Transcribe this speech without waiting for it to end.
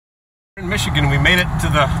Michigan. We made it to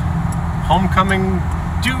the homecoming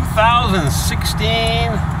 2016,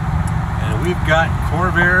 and we've got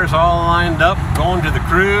Corvairs all lined up, going to the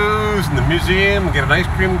cruise and the museum, get an ice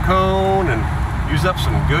cream cone, and use up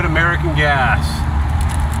some good American gas.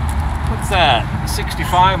 What's that?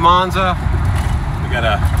 65 Monza. We got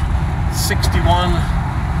a 61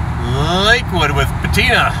 Lakewood with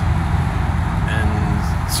patina, and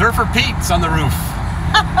Surfer Pete's on the roof.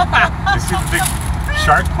 You see the big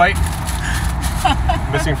shark bite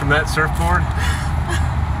missing from that surfboard?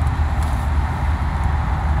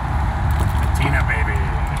 Patina, baby.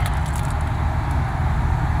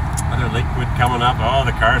 Another Lakewood coming up. Oh,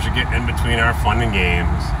 the cars are getting in between our fun and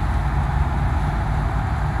games.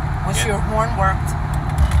 Wish your horn worked.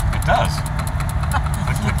 It does.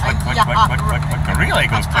 Click, click, click, click, click, click, click, click. The relay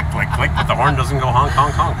goes click, click, click, but the horn doesn't go honk,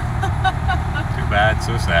 honk, honk. Too bad,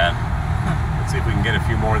 so sad. Let's see if we can get a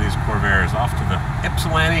few more of these Corvairs. Off to the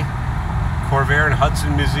Ypsilanti Corvair and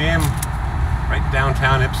Hudson Museum, right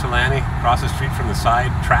downtown Ypsilanti, across the street from the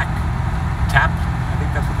side track tap. I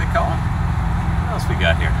think that's what they call it. What else we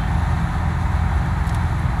got here?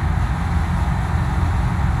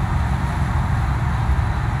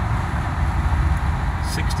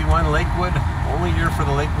 '61 Lakewood, only year for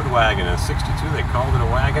the Lakewood wagon. In '62 they called it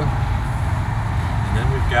a wagon. And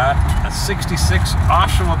then we've got a '66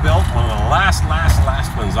 Oshawa built, one of the last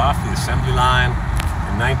ones off the assembly line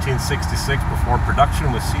in 1966 before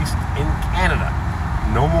production was ceased in Canada.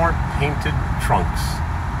 No more painted trunks.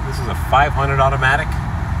 This is a 500 automatic.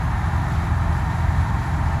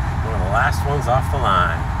 One of the last ones off the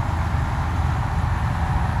line.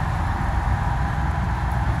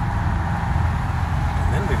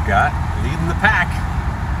 And then we've got, leading the pack,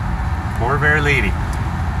 Corvair lady.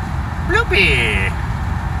 Bloopy!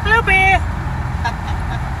 Bloopy!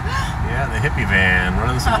 Yeah, the hippie van,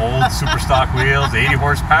 running some old super stock wheels, 80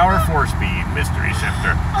 horsepower, 4-speed, mystery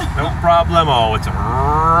shifter. No problemo, it's a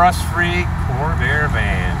rust-free Corvair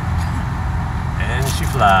van. And she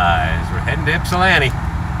flies. We're heading to Ypsilanti.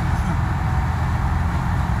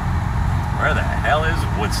 Where the hell is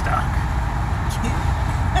Woodstock?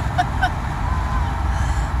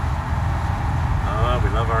 Oh, we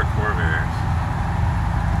love our Corvairs.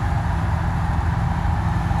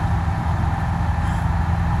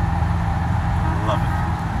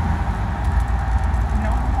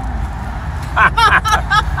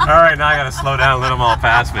 Alright, now I gotta slow down and let them all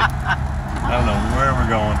pass me. I don't know where we're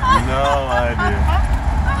going. No idea.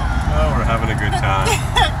 Oh, we're having a good time.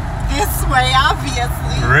 This way,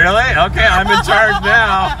 obviously. Really? Okay, I'm in charge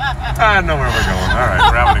now. I know where we're going. Alright,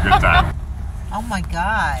 we're having a good time. Oh my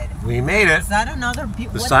God. We made it. Is that another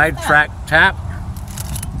The side track tap.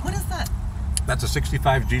 What is that? That's a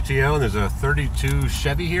 65 GTO, and there's a 32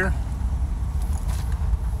 Chevy here.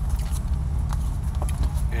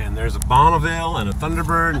 And there's a Bonneville and a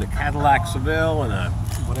Thunderbird and a Cadillac Seville and a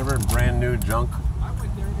whatever brand new junk. So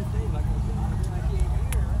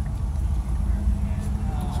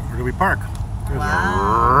where do we park? There's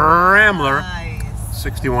a Rambler. Nice.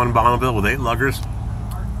 61 Bonneville with 8 luggers.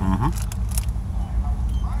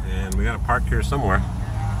 And we got to park here somewhere.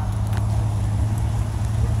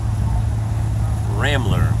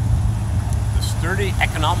 Rambler. The sturdy,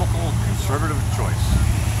 economical, conservative choice.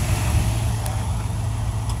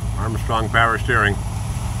 Armstrong power steering.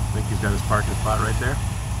 I think he's got his parking spot right there.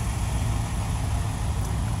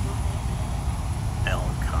 El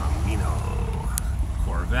Camino.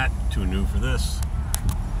 Corvette, too new for this.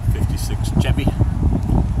 56 Chevy.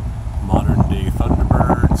 Modern day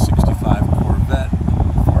Thunderbird. 65 Corvette.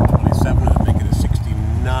 427, I think it is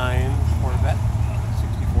 69 Corvette.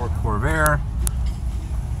 64 Corvair.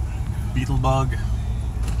 Beetlebug.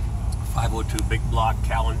 502 big block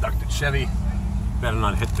Cal inducted Chevy. Better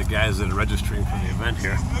not hit the guys that are registering for the event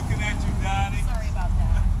here. Looking at you, Donnie. Sorry about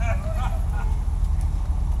that.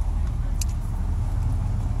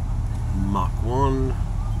 Mach 1,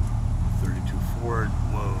 32 Ford,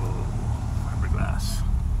 whoa, fiberglass.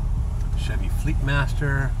 Chevy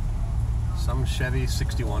Fleetmaster, some Chevy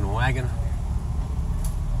 61 wagon,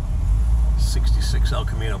 66 El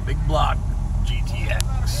Camino big block,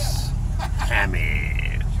 GTX,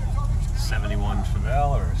 Hammy, 71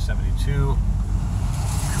 Chevelle or 72.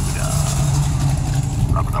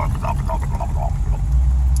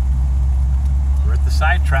 We're at the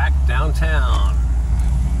sidetrack downtown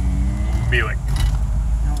Buick.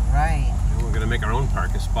 Alright. And we're going to make our own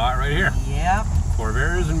parking spot right here. Yep.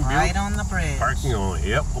 Corvairs and Buick. Right on the bridge. Parking only.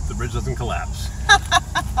 Yep. Hope the bridge doesn't collapse.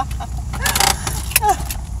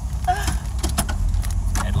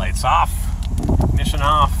 Headlights off. Ignition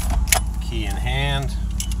off. Key in hand.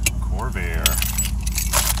 Corvair.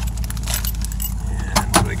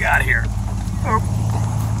 And what do we got here?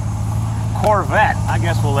 Corvette. I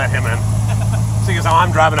guess we'll let him in. Seeing as how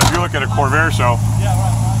I'm driving a Buick at a Corvair show. Yeah,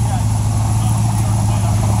 right.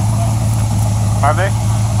 Are they?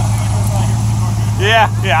 Yeah,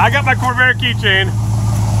 I got my Corvair keychain.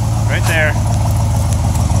 Right there.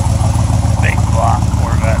 Big block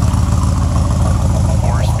Corvette.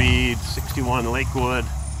 4-speed, 61 Lakewood,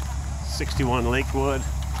 61 Lakewood,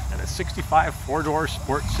 and a 65 four-door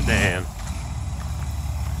sport sedan.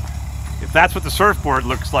 If that's what the surfboard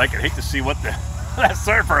looks like, I'd hate to see what that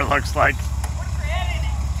surfer looks like.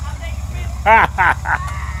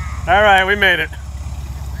 All right, we made it.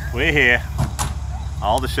 We're here.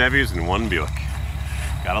 All the Chevys in one Buick.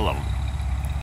 Gotta love them.